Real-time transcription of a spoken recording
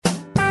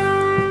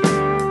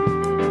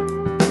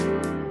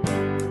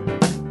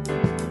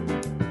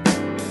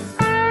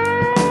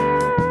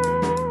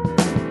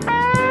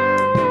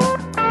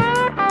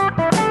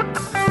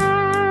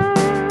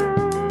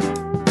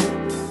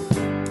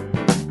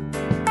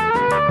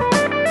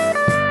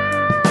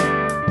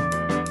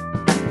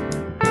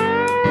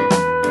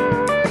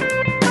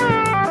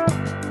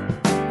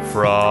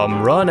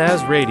From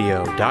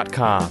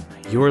runasradio.com,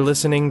 you're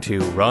listening to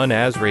Run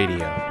As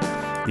Radio,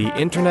 the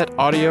internet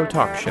audio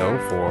talk show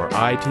for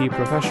IT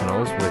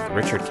professionals with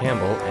Richard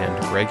Campbell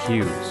and Greg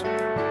Hughes.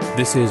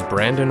 This is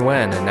Brandon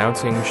Wen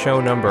announcing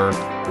show number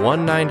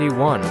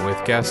 191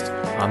 with guest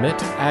Amit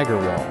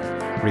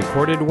Agarwal,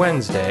 recorded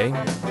Wednesday,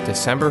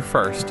 December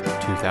 1st,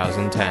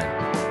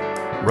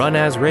 2010. Run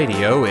As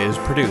Radio is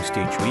produced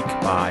each week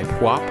by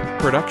PWOP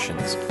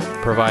Productions,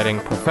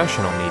 providing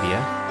professional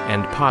media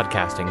and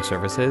podcasting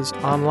services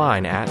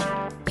online at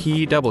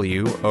pwop.com.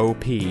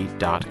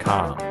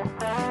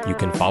 You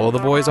can follow the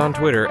boys on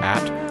Twitter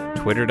at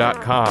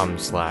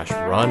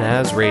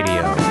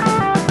twitter.com/runasradio.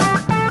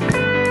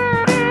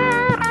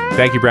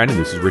 Thank you, Brandon.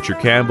 This is Richard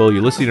Campbell.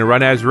 You're listening to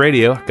Run As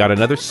Radio. Got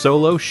another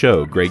solo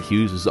show. Greg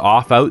Hughes is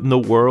off out in the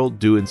world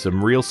doing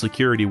some real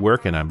security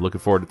work, and I'm looking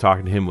forward to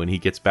talking to him when he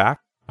gets back.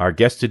 Our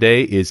guest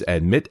today is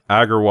Amit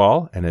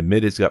Agarwal, and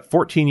Amit has got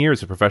 14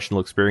 years of professional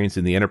experience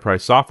in the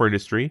enterprise software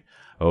industry.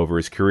 Over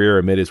his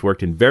career, Amit has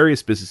worked in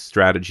various business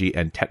strategy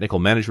and technical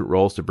management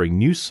roles to bring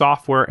new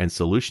software and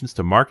solutions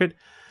to market.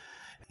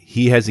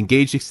 He has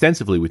engaged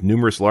extensively with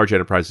numerous large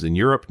enterprises in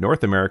Europe,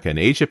 North America, and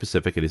Asia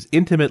Pacific, and is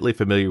intimately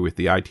familiar with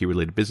the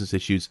IT-related business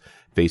issues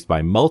faced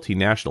by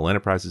multinational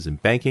enterprises in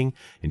banking,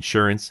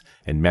 insurance,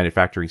 and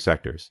manufacturing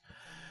sectors.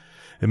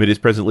 Amit is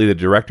presently the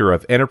director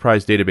of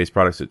enterprise database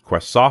products at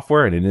Quest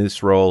Software, and in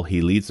this role,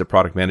 he leads the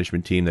product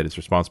management team that is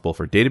responsible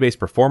for database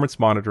performance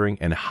monitoring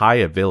and high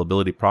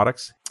availability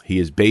products. He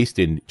is based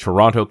in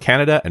Toronto,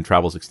 Canada, and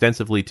travels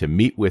extensively to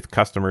meet with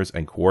customers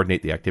and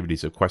coordinate the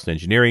activities of Quest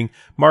engineering,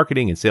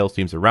 marketing, and sales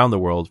teams around the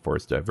world for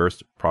its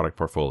diverse product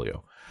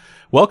portfolio.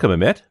 Welcome,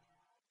 Amit.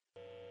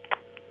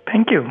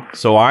 Thank you.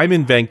 So I'm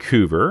in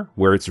Vancouver,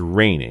 where it's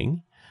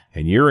raining,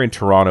 and you're in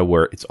Toronto,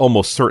 where it's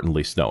almost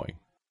certainly snowing.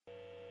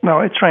 No,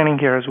 it's raining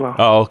here as well.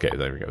 Oh, okay.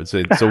 There we go.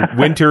 So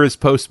winter is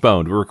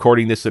postponed. We're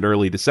recording this in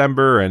early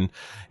December, and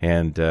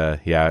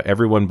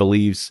everyone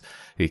believes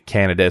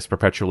Canada is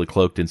perpetually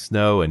cloaked in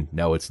snow, and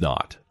no, it's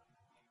not.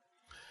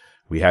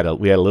 We had a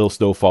little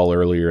snowfall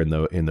earlier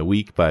in the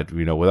week, but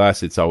with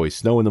us, it's always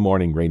snow in the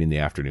morning, rain in the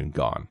afternoon,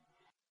 gone.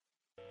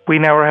 We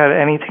never had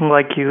anything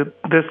like you.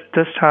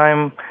 This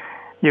time,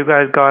 you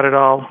guys got it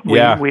all. We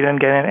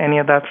didn't get any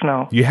of that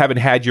snow. You haven't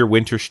had your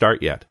winter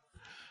start yet.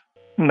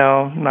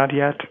 No, not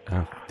yet.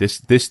 Oh,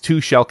 this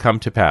too shall come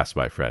to pass,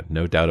 my friend.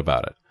 No doubt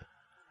about it.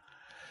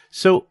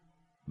 So,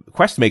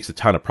 Quest makes a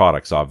ton of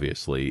products,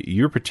 obviously.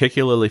 You're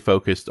particularly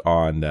focused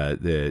on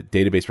the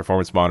database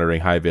performance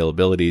monitoring, high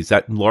availability. Is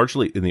that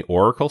largely in the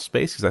Oracle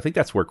space? Because I think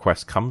that's where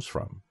Quest comes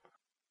from.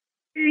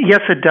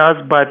 Yes, it does,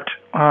 but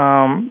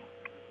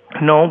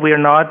no, we're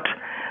not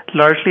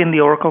largely in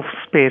the Oracle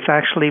space.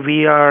 Actually,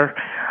 we are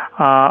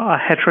a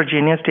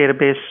heterogeneous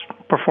database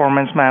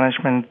performance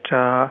management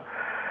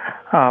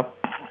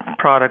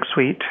product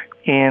suite,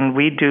 and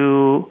we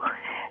do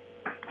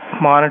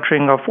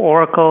monitoring of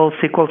Oracle,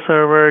 SQL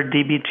Server,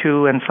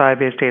 DB2, and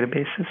Sybase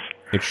databases.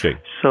 Interesting.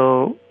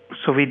 So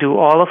we do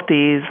all of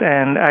these,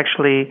 and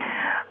actually,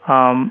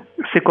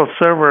 SQL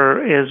Server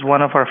is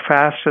one of our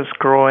fastest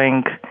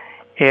growing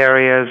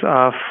areas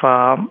of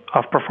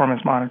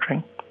performance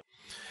monitoring.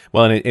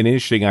 Well, an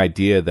interesting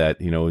idea that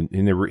in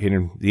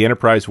the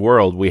enterprise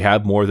world, we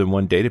have more than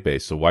one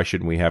database, so why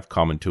shouldn't we have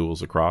common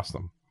tools across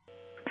them?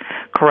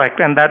 Correct,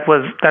 and that's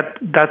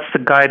the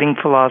guiding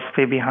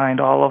philosophy behind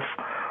all of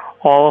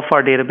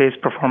our database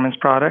performance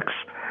products,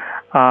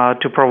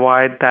 to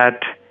provide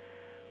that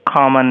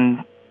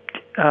common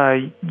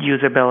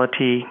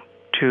usability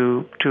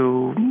to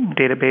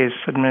database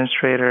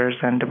administrators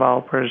and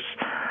developers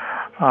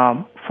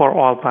for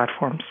all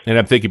platforms. And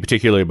I'm thinking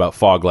particularly about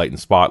Foglight and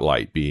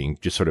Spotlight being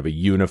just sort of a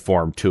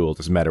uniform tool. It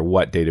doesn't matter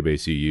what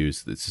database you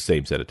use, it's the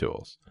same set of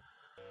tools.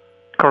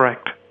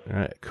 Correct. All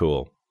right,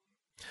 cool.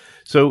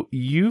 So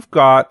you've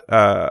got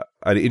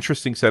an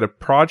interesting set of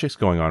projects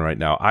going on right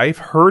now. I've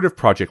heard of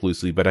Project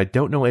Loosely, but I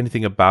don't know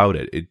anything about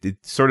it.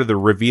 It sort of the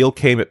reveal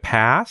came at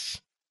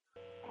PASS?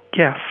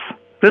 Yes.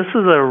 This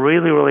is a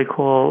really, really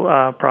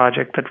cool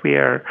project that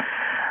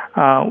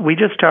we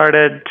just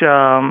started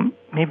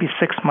maybe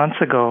 6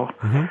 months ago.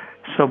 Mm-hmm.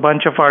 So a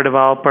bunch of our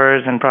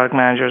developers and product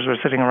managers were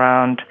sitting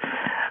around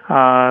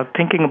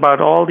thinking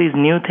about all these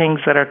new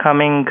things that are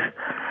coming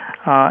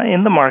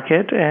in the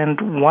market.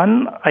 And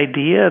one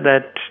idea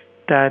that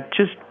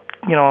just,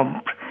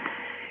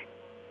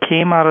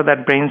 came out of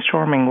that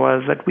brainstorming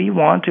was that we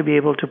want to be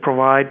able to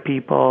provide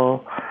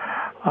people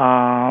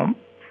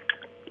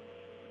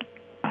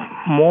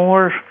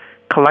more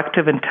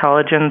collective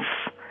intelligence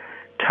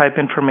type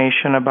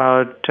information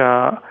about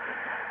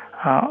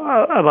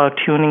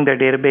tuning their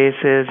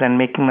databases and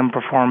making them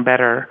perform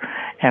better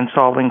and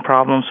solving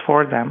problems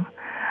for them.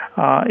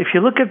 If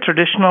you look at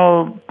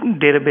traditional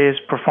database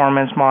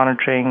performance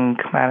monitoring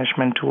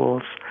management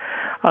tools,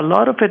 a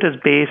lot of it is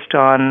based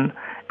on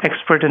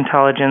expert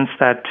intelligence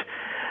that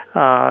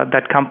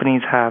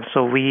companies have.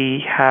 So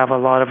we have a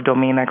lot of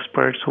domain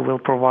experts who will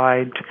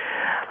provide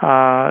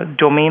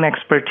domain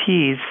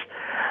expertise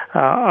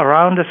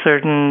around a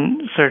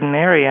certain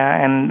area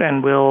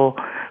and will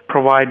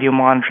provide you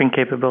monitoring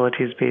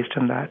capabilities based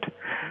on that.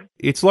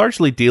 It's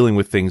largely dealing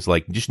with things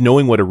like just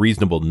knowing what a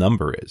reasonable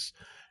number is,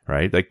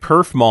 right? Like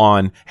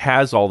perfmon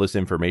has all this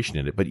information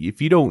in it, but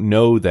if you don't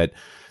know that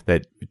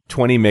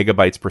 20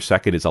 megabytes per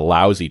second is a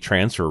lousy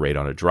transfer rate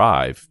on a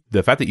drive,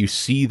 the fact that you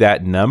see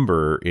that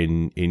number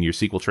in your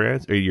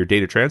SQL or your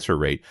data transfer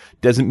rate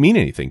doesn't mean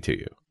anything to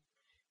you.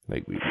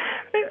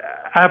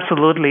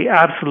 Absolutely,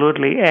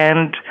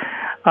 and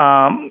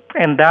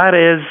that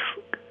is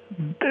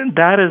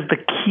the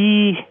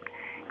key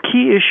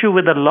issue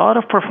with a lot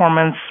of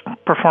performance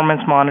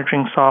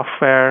monitoring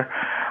software,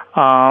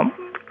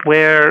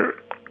 where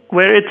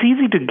it's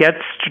easy to get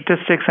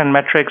statistics and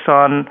metrics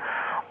on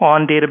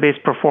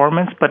database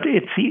performance, but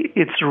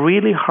it's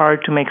really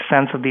hard to make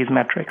sense of these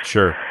metrics.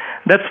 Sure.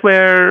 That's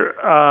where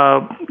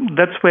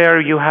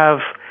you have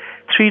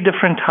three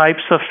different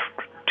types of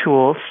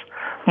tools.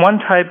 One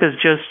type is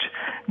just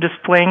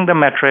displaying the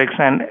metrics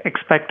and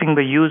expecting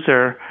the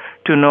user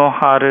to know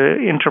how to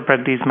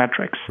interpret these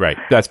metrics. Right.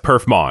 That's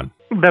perfmon.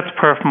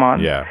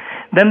 Yeah.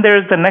 Then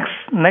there's the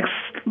next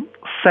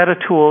set of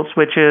tools,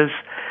 which is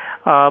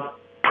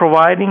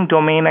providing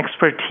domain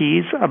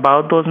expertise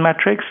about those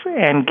metrics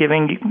and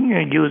giving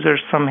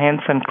users some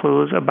hints and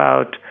clues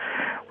about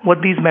what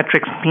these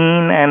metrics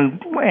mean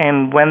and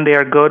when they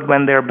are good,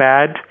 when they're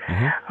bad,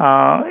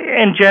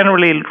 and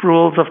generally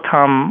rules of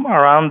thumb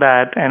around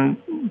that, and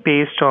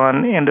based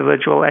on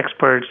individual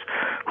experts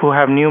who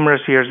have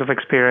numerous years of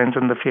experience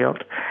in the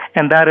field.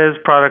 And that is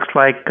products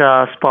like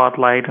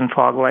Spotlight and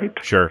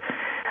Foglight. Sure.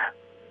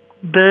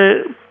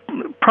 The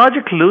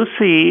Project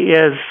Lucy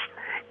is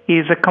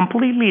a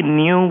completely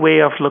new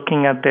way of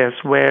looking at this,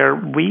 where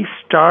we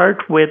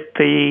start with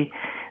the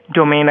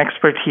domain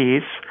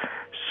expertise.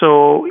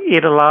 So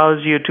it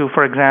allows you to,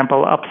 for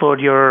example,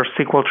 upload your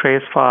SQL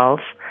trace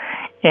files,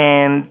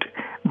 and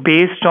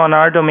based on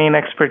our domain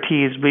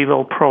expertise, we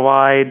will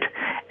provide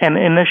an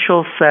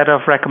initial set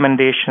of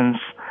recommendations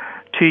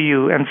to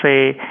you and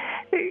say,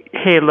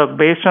 hey, look,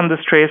 based on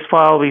this trace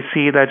file, we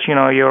see that,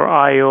 your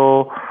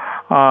I/O,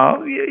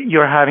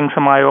 you're having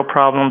some I/O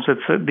problems with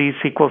these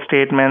SQL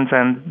statements,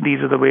 and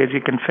these are the ways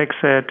you can fix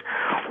it.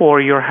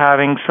 Or you're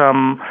having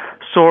some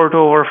sort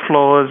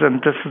overflows,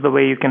 and this is the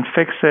way you can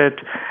fix it,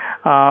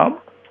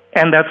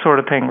 and that sort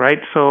of thing,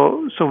 right?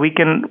 So we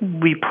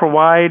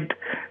provide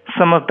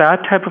some of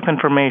that type of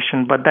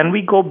information, but then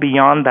we go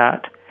beyond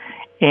that,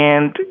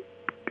 and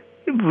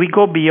we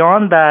go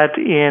beyond that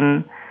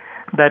in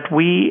that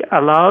we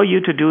allow you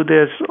to do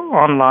this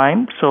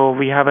online. So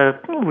we have a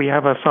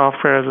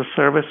software as a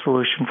service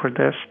solution for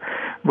this,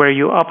 where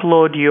you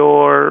upload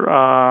your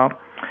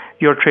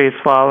trace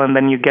file and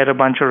then you get a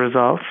bunch of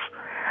results.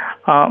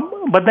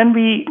 But then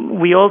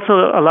we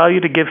also allow you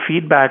to give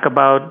feedback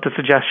about the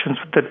suggestions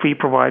that we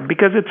provide,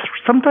 because it's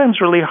sometimes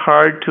really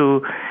hard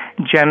to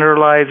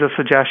generalize a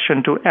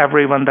suggestion to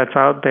everyone that's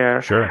out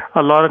there. Sure.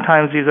 A lot of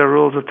times these are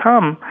rules of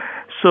thumb.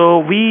 So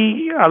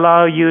we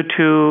allow you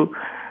to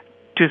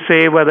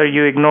say whether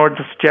you ignored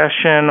the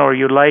suggestion or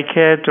you like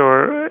it,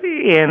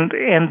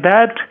 and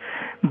that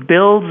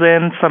builds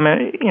in some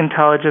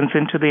intelligence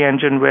into the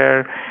engine,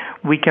 where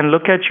we can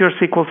look at your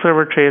SQL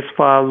Server trace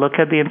file, look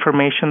at the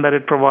information that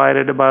it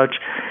provided about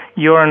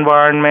your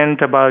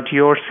environment, about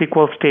your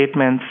SQL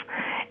statements,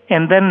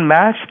 and then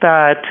match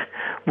that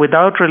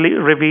without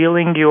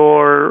revealing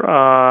your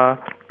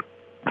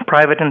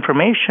private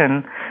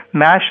information,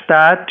 match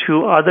that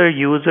to other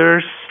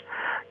users'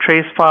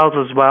 trace files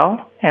as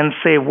well, and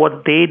say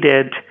what they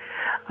did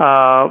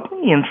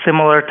in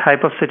similar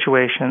type of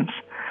situations.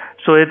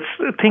 So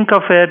think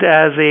of it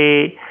as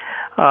a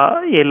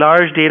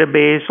large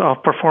database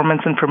of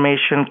performance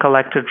information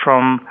collected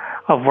from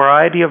a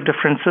variety of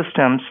different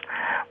systems,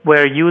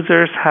 where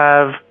users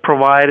have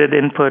provided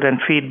input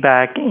and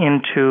feedback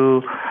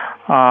into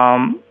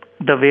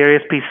the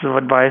various pieces of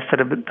advice that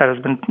has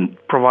been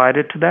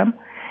provided to them,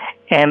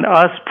 and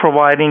us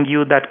providing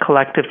you that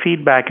collective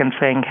feedback and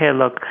saying, hey,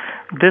 look,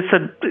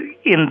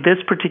 in this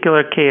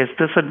particular case,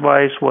 this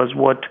advice was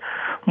what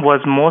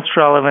was most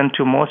relevant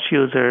to most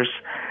users,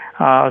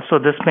 so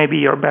this may be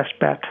your best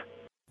bet.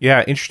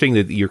 Yeah, interesting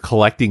that you're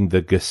collecting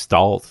the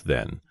gestalt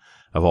then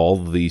of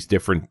all of these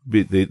different,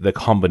 the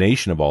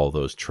combination of all of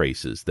those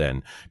traces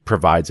then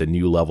provides a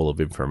new level of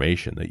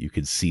information that you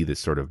can see this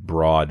sort of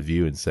broad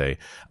view and say,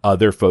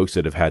 other folks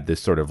that have had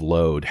this sort of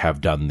load have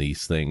done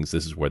these things.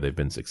 This is where they've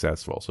been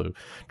successful. So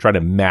try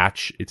to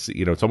match, it's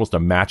almost a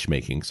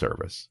matchmaking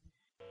service.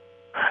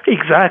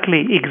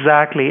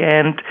 Exactly.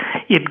 And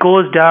it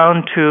goes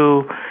down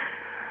to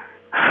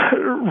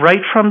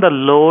right from the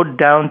load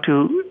down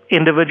to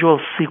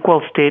individual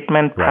SQL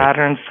statement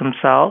patterns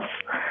themselves,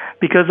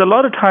 because a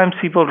lot of times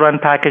people run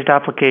packaged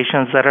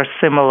applications that are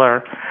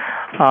similar,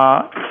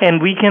 and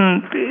we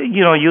can,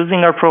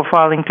 using our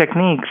profiling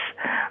techniques,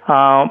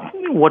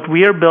 what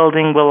we are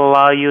building will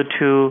allow you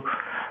to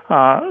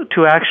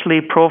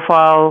actually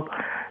profile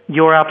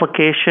your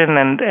application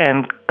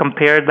and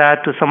compare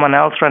that to someone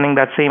else running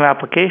that same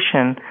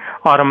application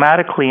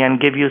automatically and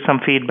give you some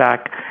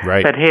feedback.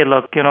 Right. That, hey,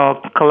 look,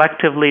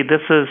 collectively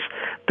this is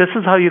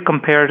how you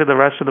compare to the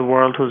rest of the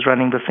world who's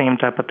running the same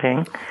type of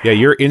thing. Yeah,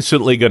 you're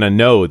instantly going to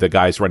know the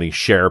guy's running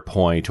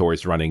SharePoint or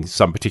is running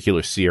some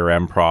particular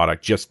CRM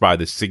product just by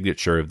the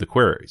signature of the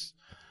queries.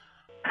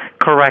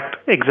 Correct.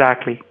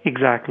 Exactly.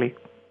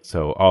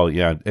 So,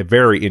 a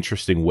very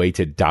interesting way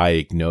to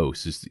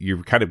diagnose is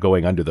you're kind of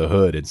going under the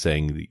hood and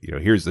saying,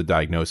 here's the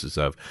diagnosis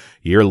of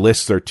your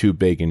lists are too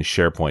big in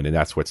SharePoint and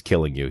that's what's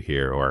killing you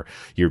here. Or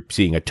you're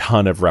seeing a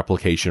ton of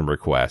replication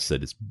requests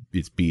that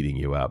it's beating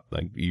you up.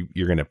 Like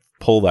you're going to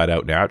pull that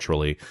out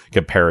naturally,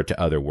 compare it to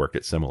other work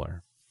that's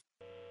similar.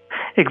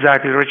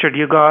 Exactly, Richard.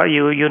 You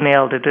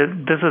nailed it.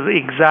 This is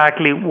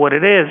exactly what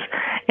it is.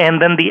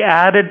 And then the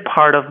added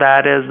part of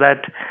that is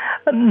that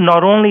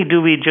not only do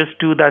we just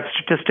do that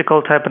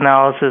statistical type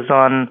analysis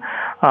on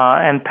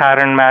and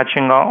pattern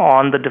matching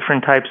on the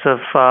different types of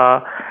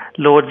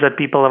loads that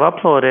people have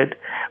uploaded,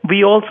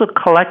 we also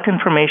collect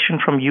information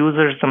from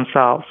users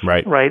themselves.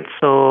 Right.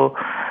 So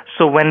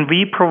when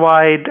we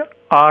provide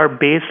our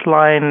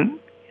baseline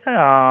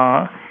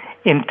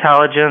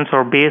intelligence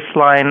or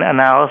baseline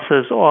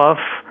analysis of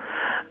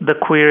the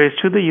queries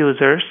to the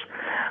users,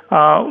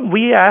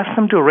 we ask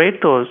them to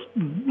rate those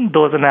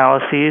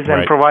analyses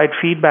and provide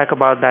feedback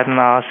about that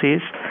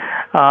analysis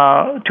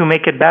to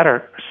make it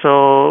better.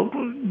 So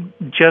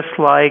just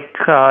like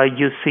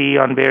you see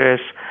on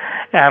various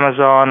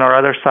Amazon or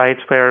other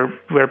sites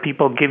where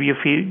people give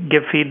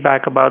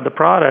feedback about the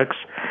products,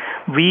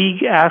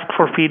 we ask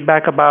for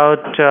feedback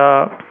about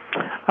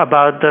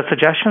the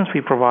suggestions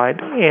we provide,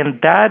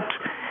 and that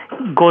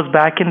goes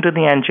back into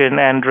the engine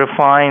and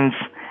refines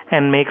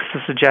and makes the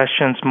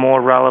suggestions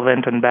more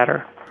relevant and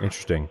better.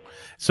 Interesting.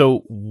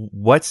 So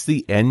what's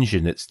the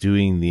engine that's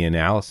doing the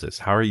analysis?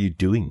 How are you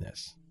doing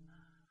this?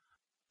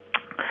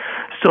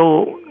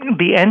 So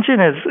the engine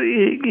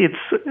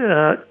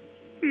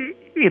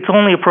it's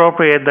only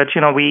appropriate that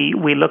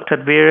we looked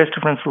at various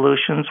different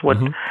solutions.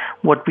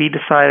 What we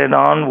decided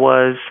on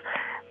was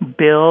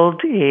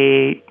build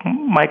a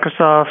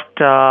Microsoft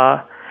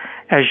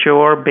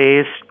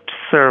Azure-based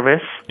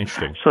service.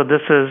 Interesting. So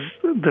this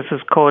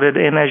is coded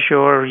in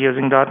Azure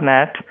using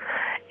 .NET,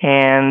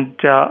 and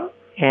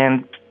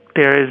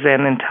there is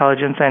an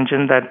intelligence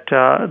engine that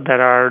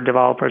our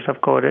developers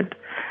have coded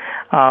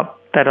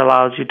that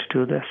allows you to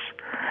do this.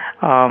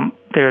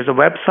 There's a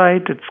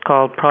website. It's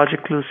called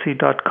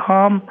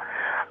projectlucy.com.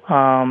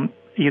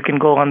 You can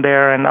go on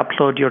there and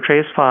upload your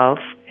trace files,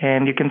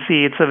 and you can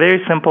see it's a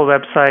very simple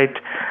website.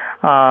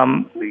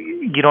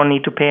 You don't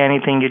need to pay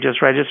anything. You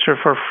just register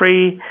for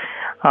free.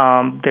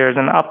 There's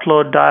an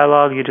upload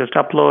dialog. You just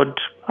upload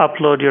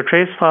your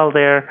trace file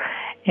there,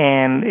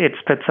 and it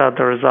spits out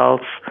the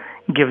results,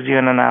 gives you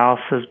an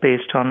analysis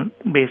based on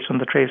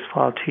the trace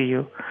file to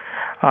you,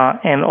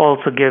 and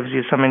also gives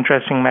you some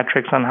interesting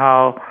metrics on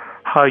how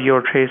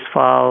your trace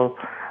file,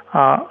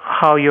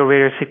 how your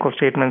various SQL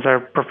statements are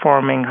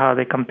performing, how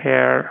they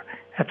compare,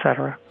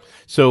 etc.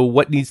 So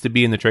what needs to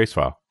be in the trace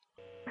file?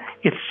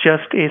 It's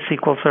just a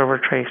SQL Server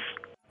trace.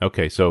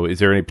 Okay, so is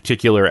there any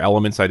particular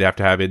elements I'd have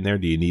to have in there?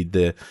 Do you need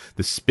the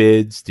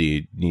SPIDs? Do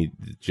you need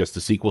just the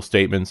SQL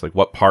statements? Like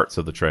what parts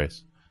of the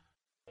trace?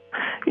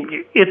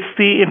 It's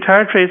the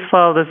entire trace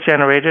file that's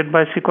generated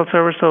by SQL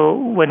Server. So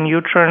when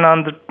you turn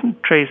on the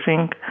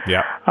tracing,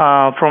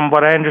 from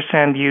what I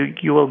understand,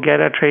 you will get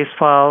a trace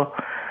file.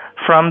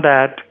 From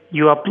that,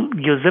 you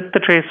zip the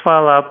trace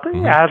file up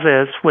as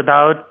is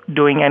without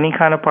doing any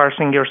kind of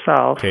parsing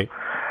yourself. Okay.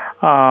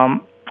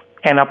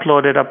 And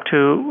upload it up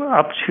to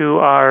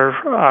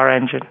our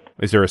engine.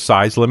 Is there a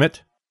size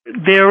limit?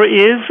 There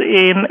is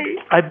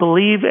I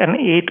believe an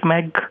 8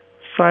 meg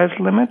size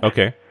limit.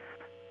 Okay.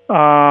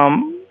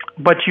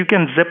 But you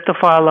can zip the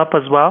file up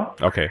as well.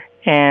 Okay.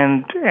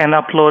 And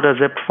upload a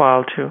zipped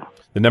file too.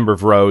 The number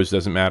of rows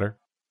doesn't matter?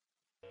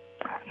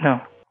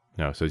 No.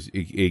 No. So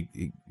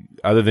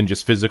other than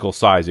just physical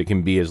size, it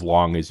can be as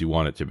long as you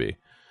want it to be.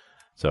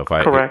 So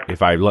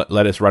if I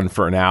let us run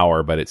for an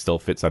hour, but it still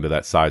fits under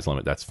that size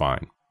limit, that's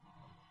fine.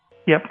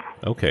 Yep.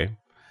 Okay.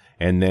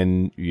 And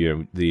then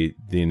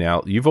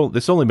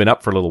this only been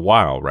up for a little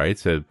while, right?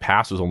 So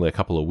PASS was only a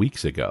couple of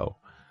weeks ago.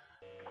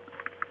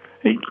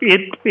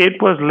 It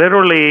was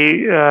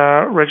literally,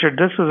 Richard,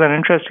 this is an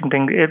interesting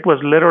thing. It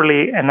was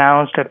literally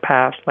announced at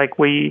PASS. That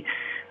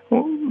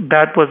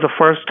was the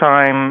first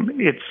time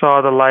it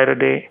saw the light of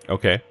day.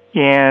 Okay.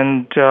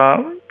 And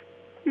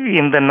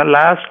in the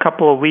last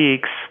couple of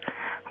weeks,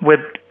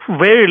 with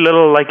very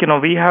little,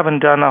 we haven't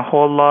done a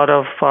whole lot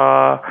of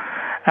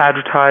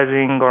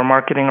advertising or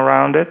marketing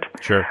around it.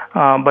 Sure.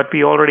 But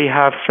we already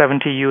have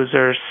 70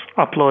 users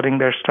uploading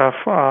their stuff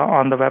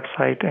on the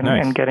website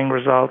and getting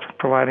results,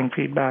 providing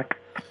feedback.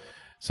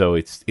 So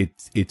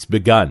it's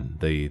begun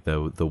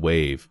the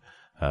wave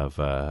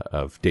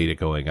of data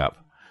going up.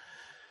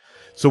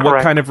 So Correct.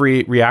 What kind of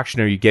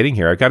reaction are you getting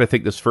here? I got to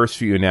think this first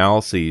few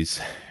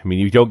analyses, I mean,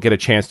 you don't get a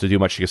chance to do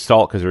much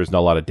Gestalt because there's not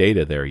a lot of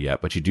data there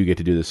yet, but you do get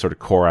to do this sort of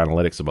core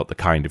analytics about the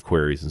kind of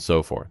queries and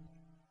so forth.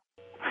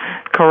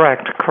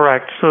 Correct.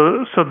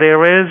 So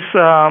there is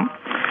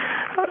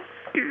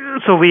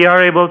So we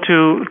are able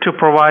to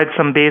provide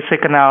some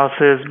basic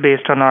analysis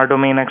based on our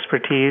domain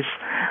expertise.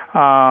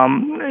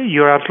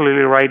 You're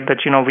absolutely right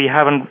that we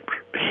haven't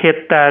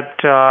hit that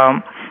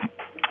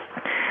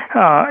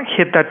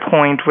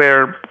point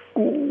where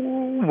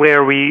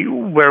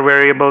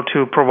we're able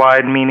to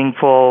provide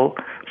meaningful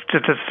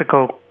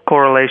statistical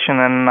correlation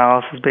and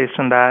analysis based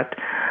on that.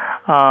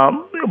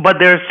 But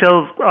there's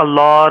still a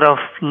lot of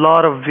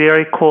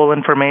very cool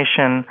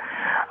information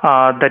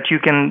that you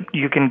can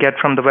get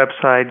from the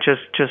website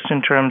just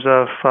in terms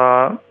of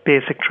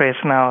basic trace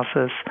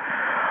analysis.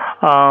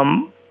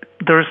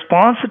 The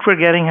response that we're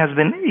getting has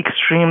been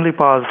extremely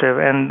positive,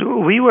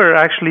 and we were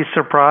actually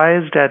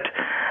surprised at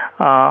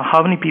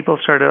how many people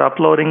started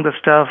uploading the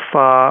stuff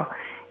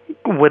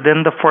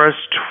within the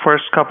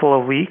first couple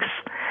of weeks,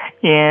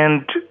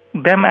 and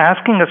them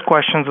asking us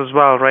questions as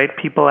well, right?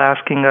 People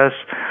asking us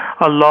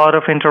a lot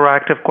of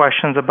interactive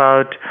questions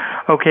about,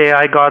 okay,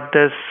 I got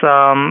this,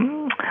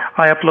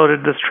 I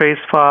uploaded this trace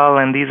file,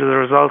 and these are the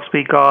results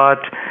we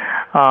got.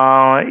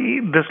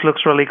 This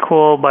looks really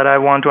cool, but I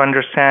want to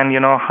understand,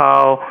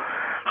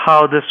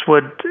 how this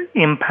would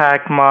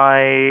impact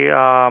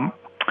my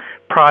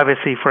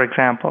privacy, for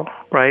example,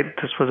 right?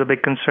 This was a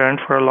big concern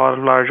for a lot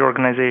of large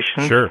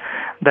organizations. Sure.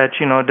 That,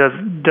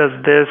 does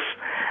this,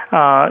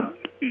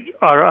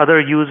 are other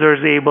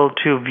users able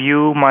to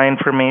view my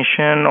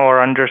information or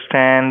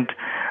understand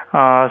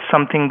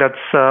something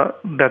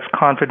that's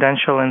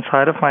confidential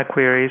inside of my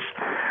queries?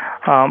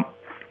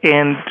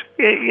 And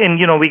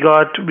we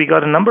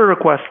got a number of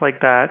requests like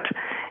that,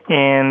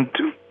 and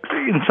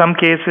in some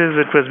cases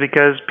it was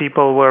because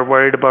people were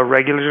worried about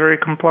regulatory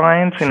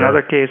compliance. In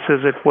other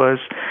cases it was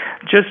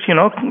just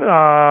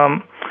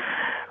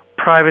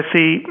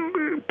privacy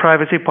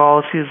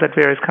policies that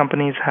various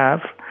companies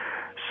have.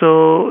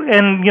 So,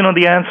 and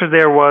the answer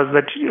there was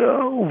that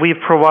we've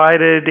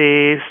provided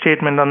a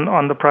statement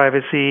on the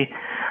privacy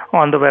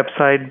on the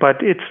website,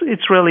 but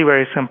it's really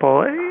very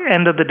simple.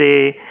 End of the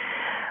day,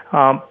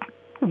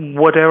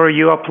 whatever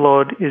you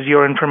upload is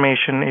your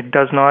information. It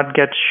does not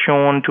get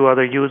shown to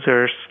other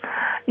users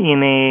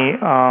in a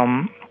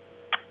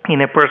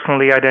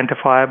personally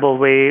identifiable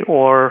way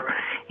or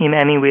in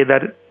any way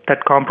that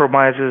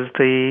compromises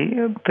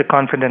the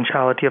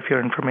confidentiality of your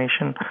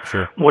information.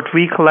 Sure. What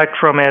we collect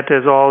from it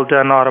is all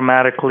done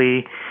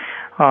automatically,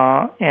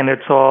 and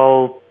it's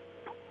all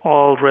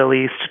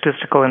really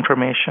statistical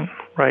information,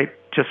 right?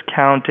 Just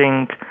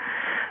counting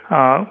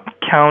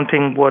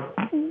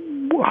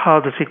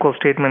how the SQL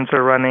statements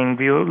are running,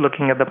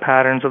 looking at the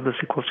patterns of the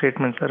SQL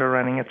statements that are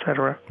running,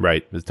 etc.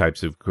 Right, the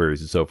types of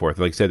queries and so forth.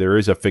 Like I said, there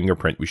is a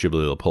fingerprint we should be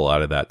able to pull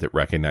out of that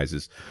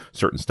recognizes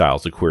certain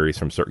styles of queries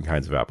from certain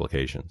kinds of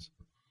applications.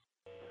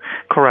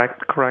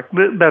 Correct.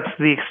 That's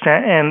the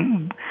extent,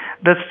 and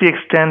that's the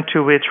extent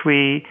to which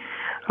we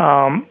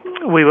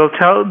will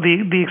tell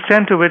the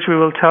extent to which we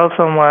will tell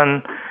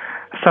someone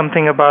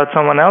something about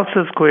someone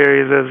else's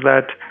queries is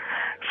that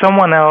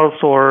someone else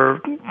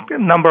or a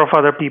number of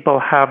other people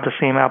have the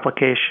same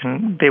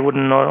application. They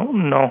wouldn't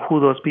know who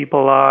those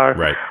people are,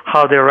 right,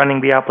 how they're running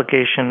the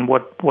application,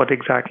 what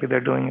exactly they're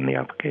doing in the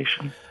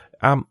application.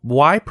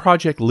 Why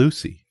Project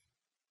Lucy?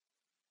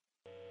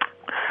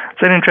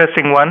 It's an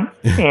interesting one,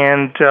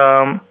 and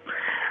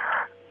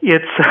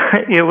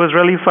it was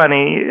really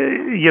funny.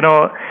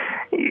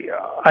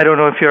 I don't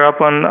know if you're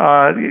up on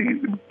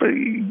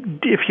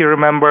if you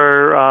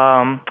remember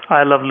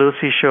I Love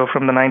Lucy show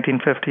from the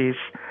 1950s.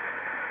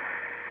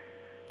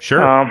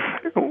 Sure.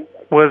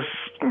 Was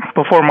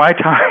before my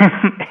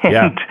time. And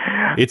yeah,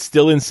 it's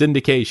still in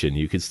syndication.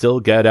 You can still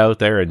get out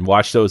there and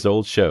watch those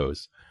old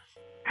shows.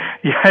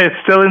 Yeah, it's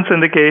still in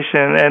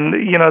syndication, and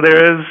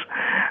there is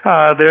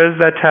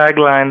that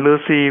tagline,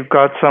 "Lucy, you've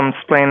got some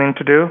splaining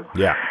to do."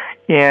 Yeah.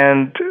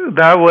 And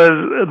that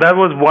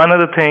was one of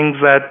the things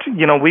that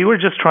we were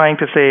just trying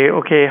to say,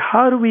 okay,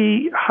 how do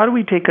we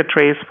take a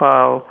trace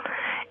file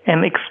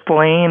and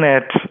explain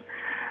it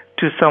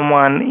to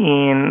someone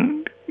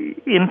in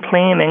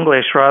plain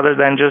English rather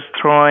than just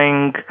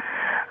throwing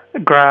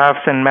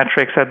graphs and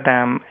metrics at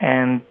them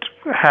and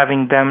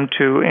having them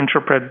to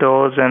interpret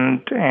those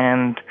and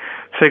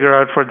figure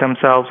out for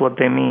themselves what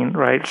they mean,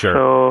 right?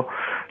 Sure.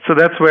 So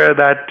that's where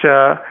that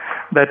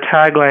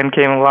tagline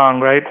came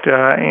along, right?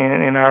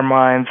 In our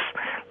minds,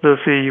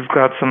 Lucy, you've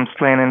got some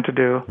explaining to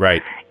do,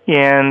 right?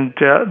 And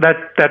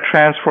that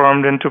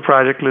transformed into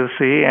Project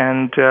Lucy,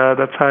 and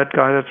that's how it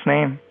got its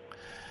name.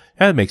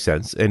 Yeah, that makes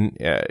sense, and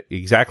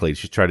exactly,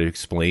 just try to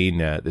explain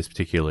this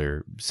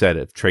particular set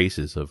of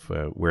traces of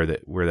where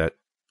that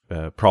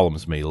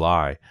problems may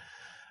lie.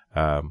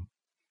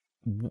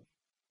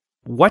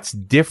 What's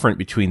different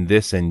between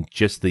this and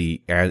just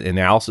the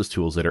analysis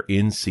tools that are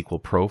in SQL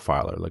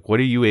Profiler? Like,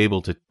 what are you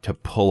able to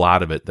pull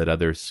out of it that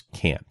others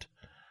can't?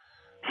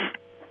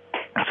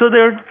 So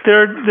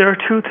there are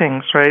two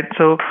things, right?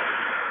 So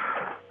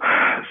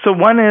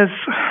one is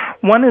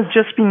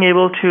just being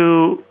able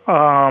to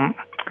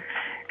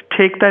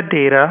take that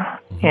data,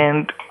 mm-hmm.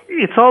 and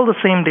it's all the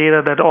same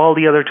data that all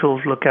the other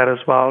tools look at as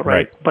well,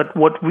 right? But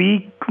what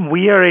we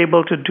are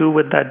able to do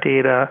with that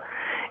data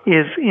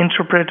is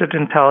interpreted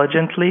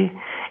intelligently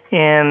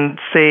and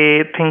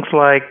say things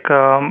like,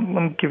 let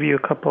me give you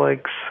a couple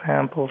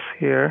examples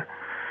here.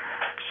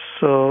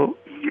 So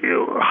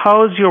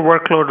how is your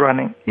workload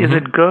running? Is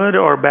it good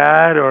or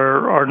bad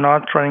or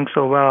not running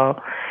so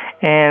well?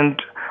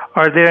 And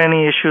are there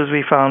any issues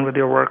we found with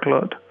your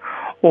workload?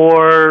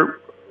 Or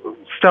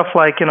stuff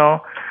like,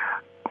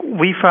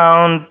 we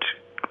found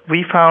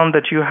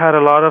that you had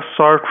a lot of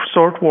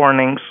sort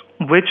warnings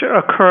which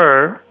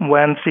occur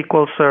when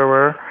SQL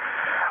Server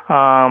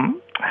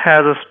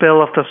has a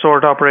spill of the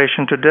sort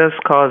operation to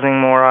disk, causing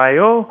more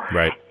I/O.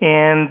 Right.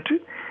 And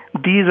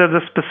these are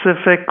the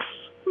specific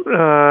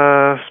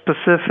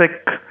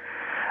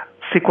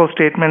SQL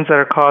statements that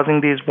are causing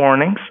these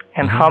warnings,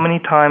 and how many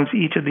times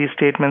each of these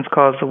statements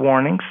cause the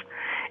warnings.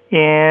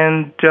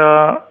 And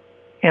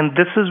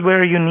this is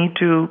where you need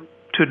to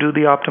do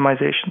the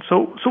optimization.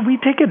 So we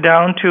take it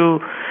down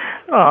to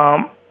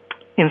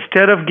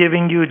instead of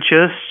giving you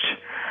just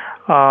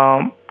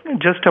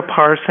a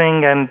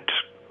parsing and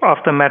of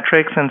the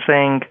metrics and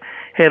saying,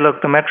 hey,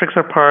 look, the metrics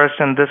are parsed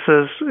and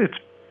it's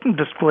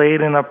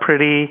displayed in a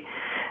pretty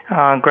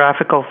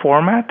graphical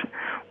format.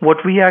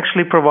 What we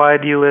actually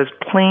provide you is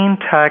plain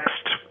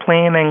text,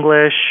 plain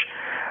English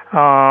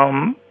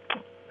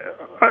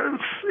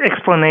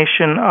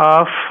explanation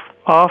of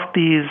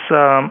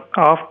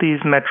these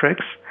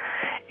metrics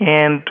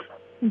and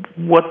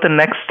what the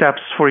next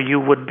steps for you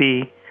would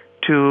be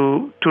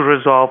to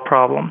resolve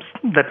problems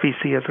that we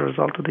see as a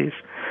result of these.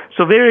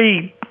 So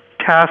very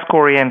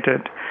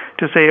task-oriented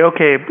to say,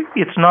 okay,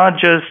 it's not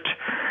just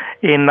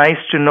a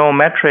nice-to-know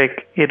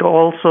metric. It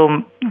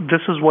also,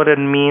 this is what it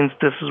means,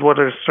 this is what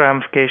its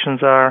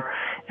ramifications are,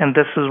 and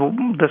this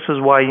is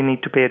why you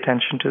need to pay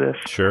attention to this.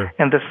 Sure.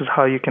 And this is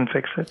how you can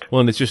fix it.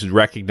 Well, and it's just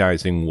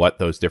recognizing what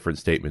those different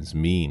statements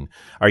mean.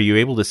 Are you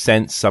able to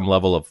sense some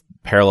level of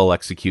parallel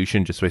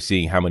execution just by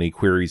seeing how many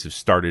queries have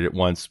started at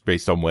once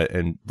based on what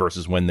and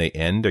versus when they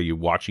end? Are you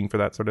watching for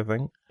that sort of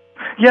thing?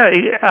 Yeah,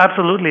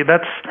 absolutely.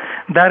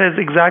 That is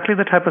exactly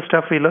the type of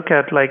stuff we look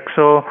at. Like,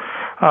 so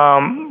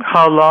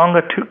how long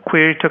a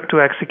query took to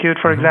execute,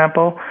 for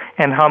example,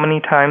 and how many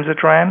times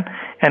it ran,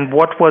 and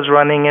what was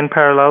running in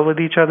parallel with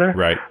each other.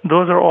 Right.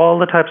 Those are all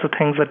the types of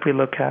things that we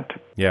look at.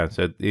 Yeah.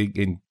 So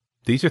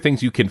these are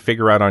things you can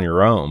figure out on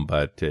your own,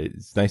 but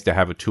it's nice to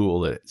have a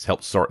tool that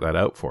helps sort that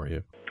out for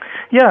you.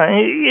 Yeah,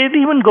 it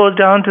even goes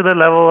down to the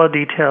level of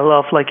detail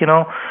of, like,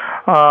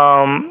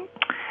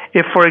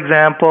 if, for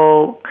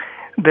example,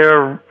 there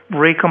are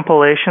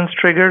recompilations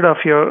triggered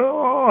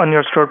on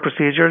your stored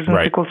procedures in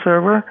Right. SQL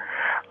Server,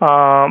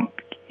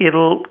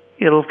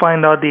 it'll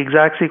find out the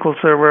exact SQL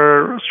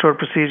Server stored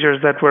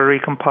procedures that were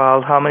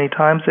recompiled, how many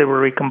times they were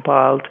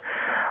recompiled,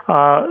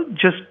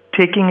 just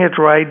taking it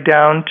right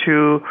down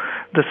to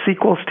the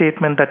SQL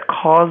statement that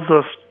caused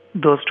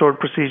those stored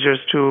procedures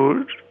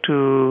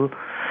to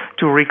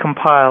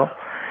recompile.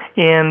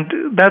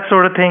 And that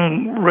sort of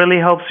thing really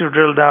helps you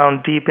drill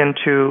down deep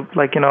into,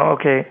 like,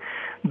 okay,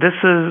 this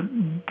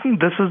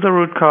is the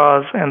root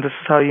cause, and this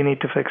is how you need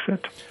to fix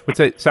it.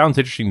 What sounds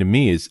interesting to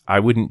me is I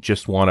wouldn't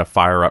just want to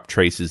fire up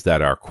traces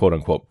that are quote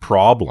unquote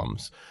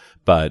problems,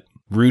 but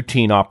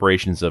routine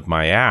operations of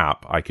my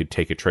app. I could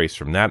take a trace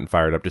from that and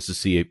fire it up just to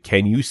see,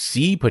 can you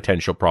see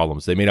potential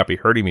problems? They may not be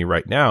hurting me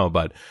right now,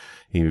 but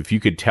if you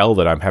could tell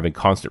that I'm having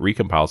constant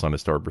recompiles on a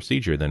stored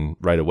procedure, then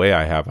right away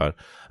I have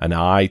an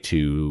eye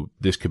to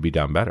this could be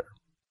done better.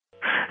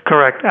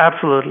 Correct,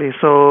 absolutely.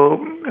 So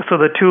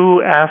the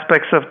two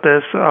aspects of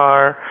this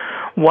are,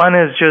 one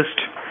is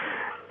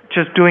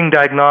just doing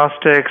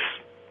diagnostics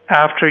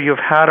after you've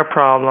had a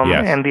problem,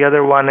 yes. And the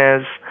other one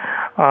is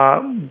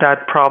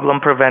that problem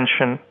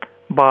prevention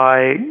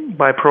by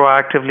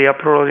proactively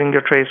uploading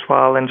your trace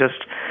file and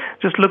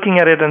just looking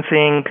at it and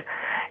saying,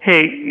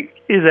 hey,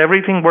 is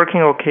everything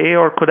working okay,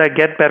 or could I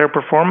get better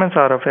performance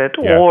out of it?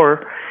 Yeah.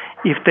 Or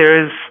if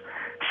there is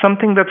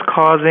something that's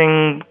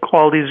causing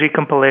all these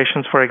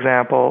recompilations, for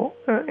example,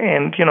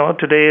 and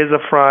today is a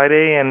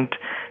Friday and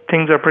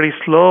things are pretty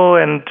slow,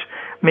 and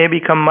maybe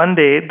come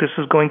Monday this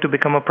is going to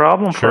become a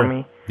problem Sure. for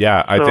me.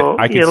 Yeah,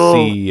 I could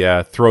see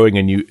throwing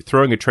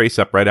a trace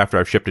up right after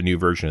I've shipped a new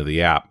version of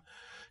the app,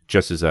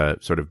 just as a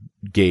sort of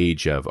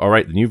gauge of, all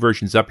right, the new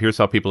version's up, here's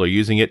how people are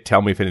using it,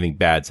 tell me if anything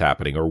bad's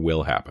happening or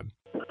will happen.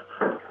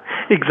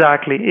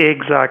 Exactly.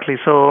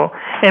 So,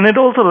 and it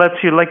also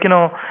lets you, like,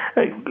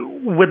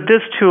 with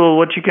this tool,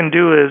 what you can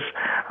do is,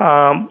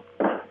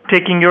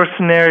 taking your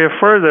scenario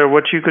further,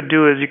 what you could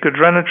do is you could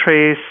run a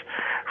trace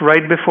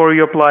right before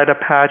you applied a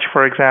patch,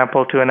 for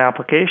example, to an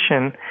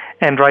application,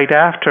 and right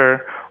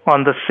after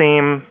on the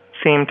same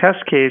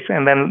test case,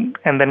 and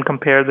then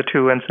compare the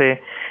two and say,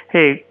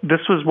 hey,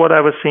 this was what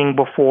I was seeing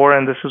before,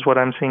 and this is what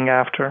I'm seeing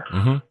after.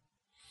 Mm-hmm.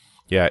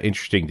 Yeah,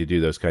 interesting to do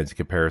those kinds of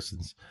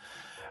comparisons.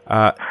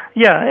 Yeah,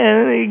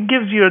 and it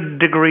gives you a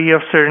degree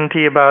of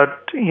certainty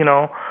about,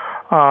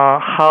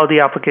 how the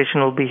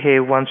application will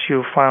behave once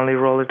you finally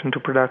roll it into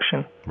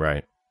production.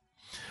 Right.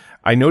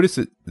 I noticed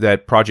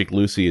that Project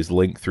Lucy is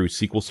linked through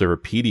SQL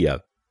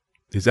Serverpedia.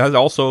 Is that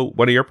also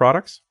one of your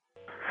products?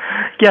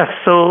 Yes,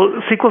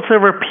 so SQL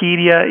Server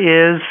Pedia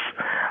is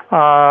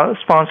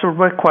sponsored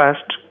by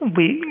Quest.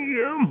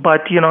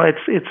 But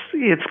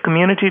it's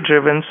community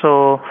driven.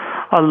 So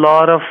a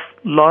lot of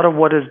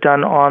what is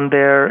done on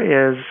there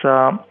is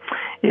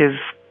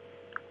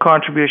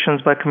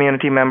contributions by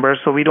community members.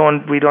 So we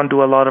don't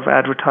do a lot of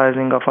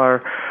advertising of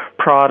our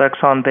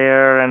products on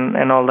there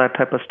and all that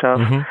type of stuff.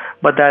 Mm-hmm.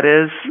 But that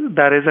is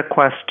a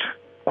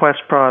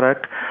Quest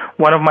product.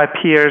 One of my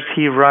peers,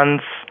 he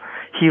runs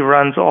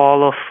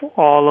all of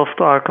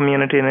our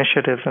community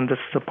initiatives, and this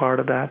is a part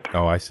of that.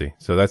 Oh, I see.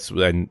 So that's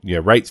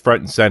right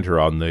front and center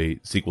on the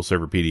SQL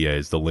Server Pedia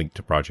is the link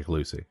to Project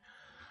Lucy.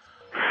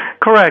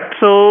 Correct.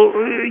 So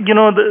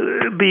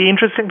the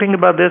interesting thing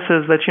about this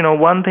is that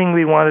one thing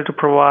we wanted to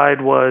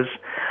provide was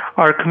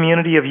our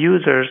community of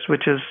users,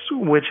 which is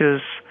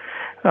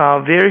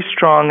very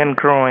strong and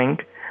growing.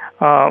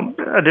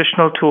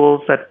 Additional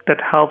tools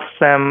that helps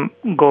them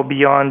go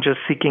beyond just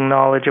seeking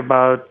knowledge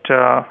about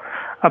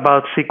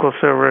SQL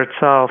Server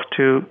itself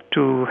to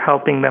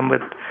helping them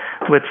with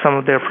some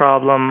of their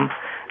problem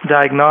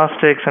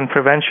diagnostics and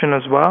prevention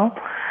as well.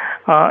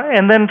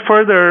 And then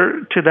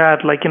further to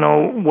that,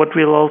 what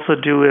we'll also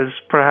do is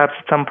perhaps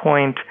at some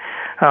point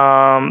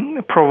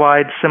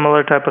provide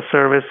similar type of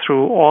service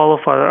through all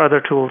of our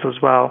other tools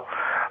as well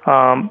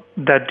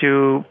that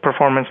do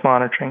performance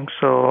monitoring.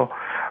 So,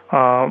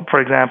 for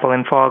example,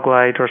 in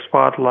Foglight or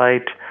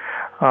Spotlight,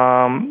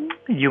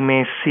 you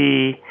may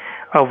see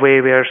a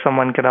way where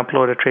someone can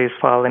upload a trace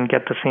file and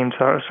get the same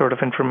sort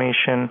of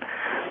information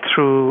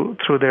through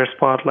their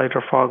Spotlight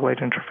or Foglight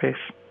interface.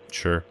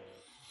 Sure.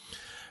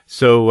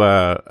 So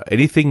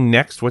anything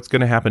next? What's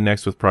going to happen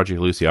next with Project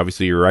Lucy?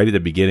 Obviously, you're right at the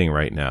beginning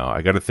right now.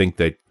 I got to think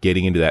that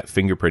getting into that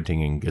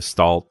fingerprinting and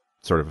Gestalt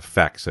sort of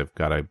effects have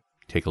got to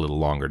take a little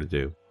longer to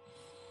do.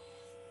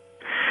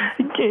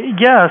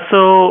 Yeah.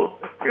 So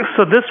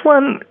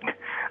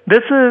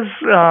this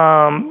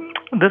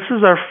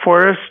is our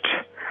first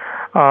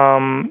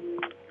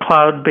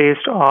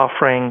cloud-based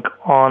offering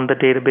on the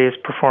database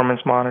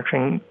performance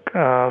monitoring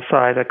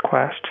side at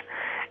Quest,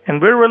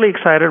 and we're really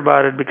excited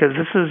about it because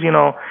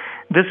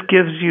this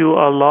gives you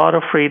a lot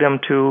of freedom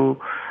to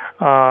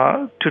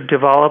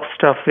develop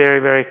stuff very,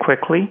 very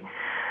quickly.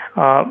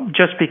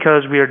 Just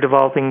because we are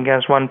developing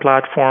against one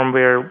platform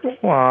where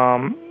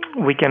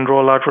we can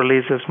roll out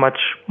releases much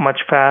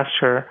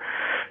faster.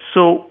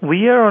 So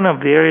we are on a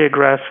very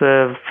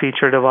aggressive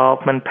feature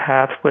development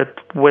path with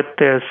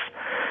this.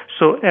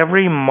 So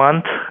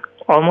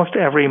almost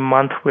every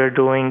month, we're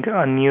doing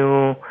a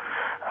new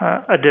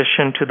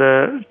addition to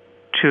the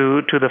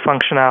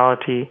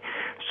functionality.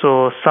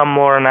 So some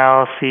more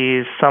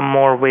analyses, some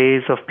more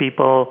ways of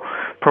people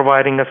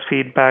providing us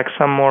feedback,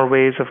 some more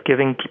ways of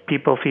giving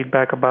people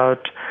feedback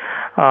about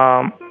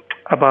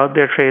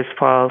their trace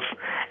files.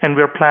 And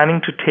we're planning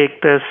to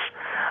take this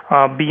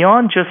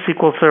beyond just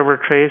SQL Server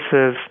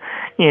traces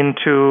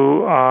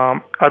into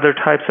other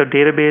types of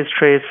database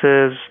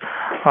traces,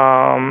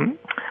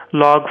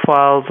 log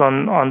files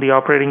on the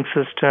operating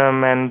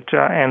system and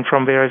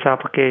from various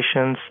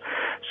applications.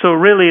 So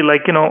really,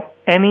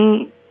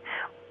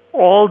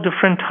 all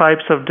different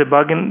types of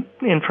debugging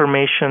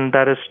information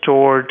that is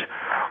stored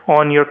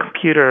on your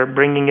computer,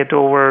 bringing it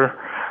over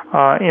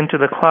into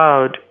the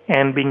cloud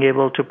and being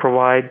able to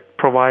provide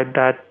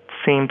that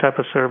same type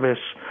of service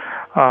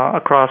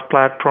across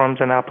platforms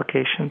and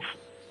applications.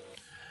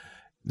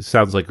 This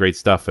sounds like great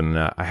stuff, and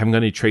I haven't got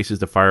any traces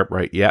to fire up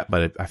right yet,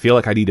 but I feel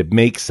like I need to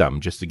make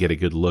some just to get a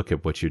good look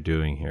at what you're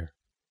doing here.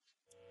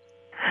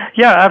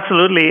 Yeah,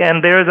 absolutely.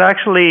 And there's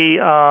actually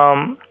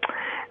a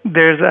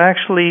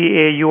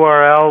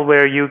URL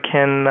where you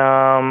can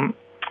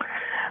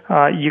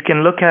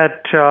look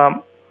at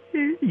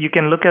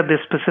the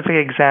specific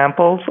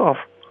examples of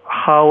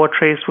how a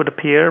trace would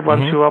appear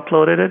once you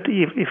uploaded it,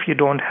 if you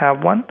don't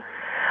have one.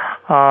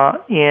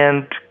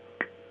 And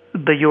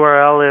the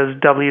URL is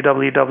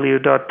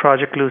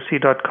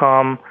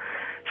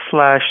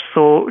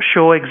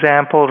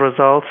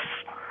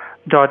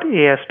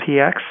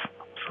www.projectlucy.com/showexampleresults.aspx.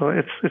 So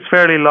it's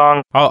fairly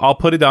long. I'll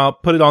put it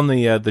on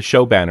the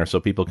show banner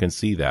so people can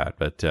see that.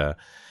 But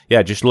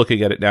just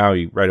looking at it now,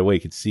 right away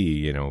you can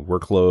see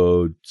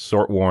workload,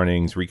 sort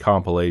warnings,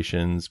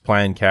 recompilations,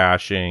 plan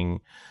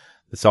caching.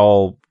 It's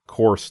all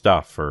core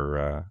stuff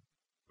for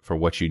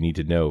what you need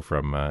to know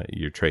from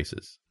your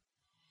traces.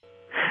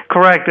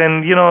 Correct,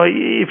 and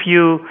if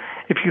you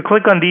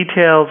click on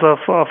details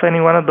of any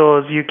one of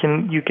those, you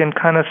can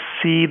kind of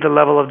see the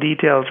level of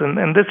details,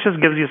 and this just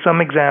gives you some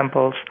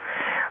examples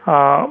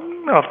of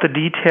the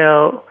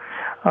detailed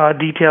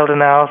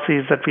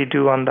analyses that we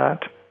do on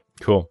that.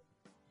 Cool.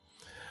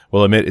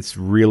 Well, Amit, it's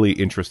really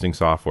interesting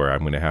software.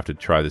 I'm going to have to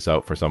try this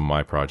out for some of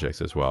my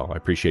projects as well. I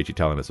appreciate you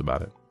telling us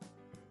about it.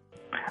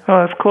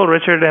 Oh, that's cool,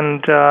 Richard,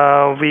 and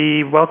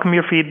we welcome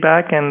your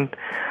feedback, and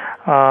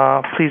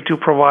please do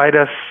provide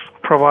us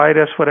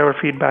whatever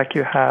feedback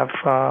you have,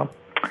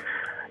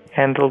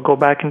 and it'll go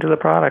back into the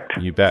product.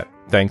 You bet.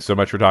 Thanks so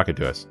much for talking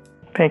to us.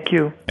 Thank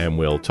you. And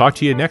we'll talk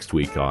to you next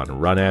week on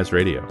Run As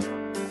Radio.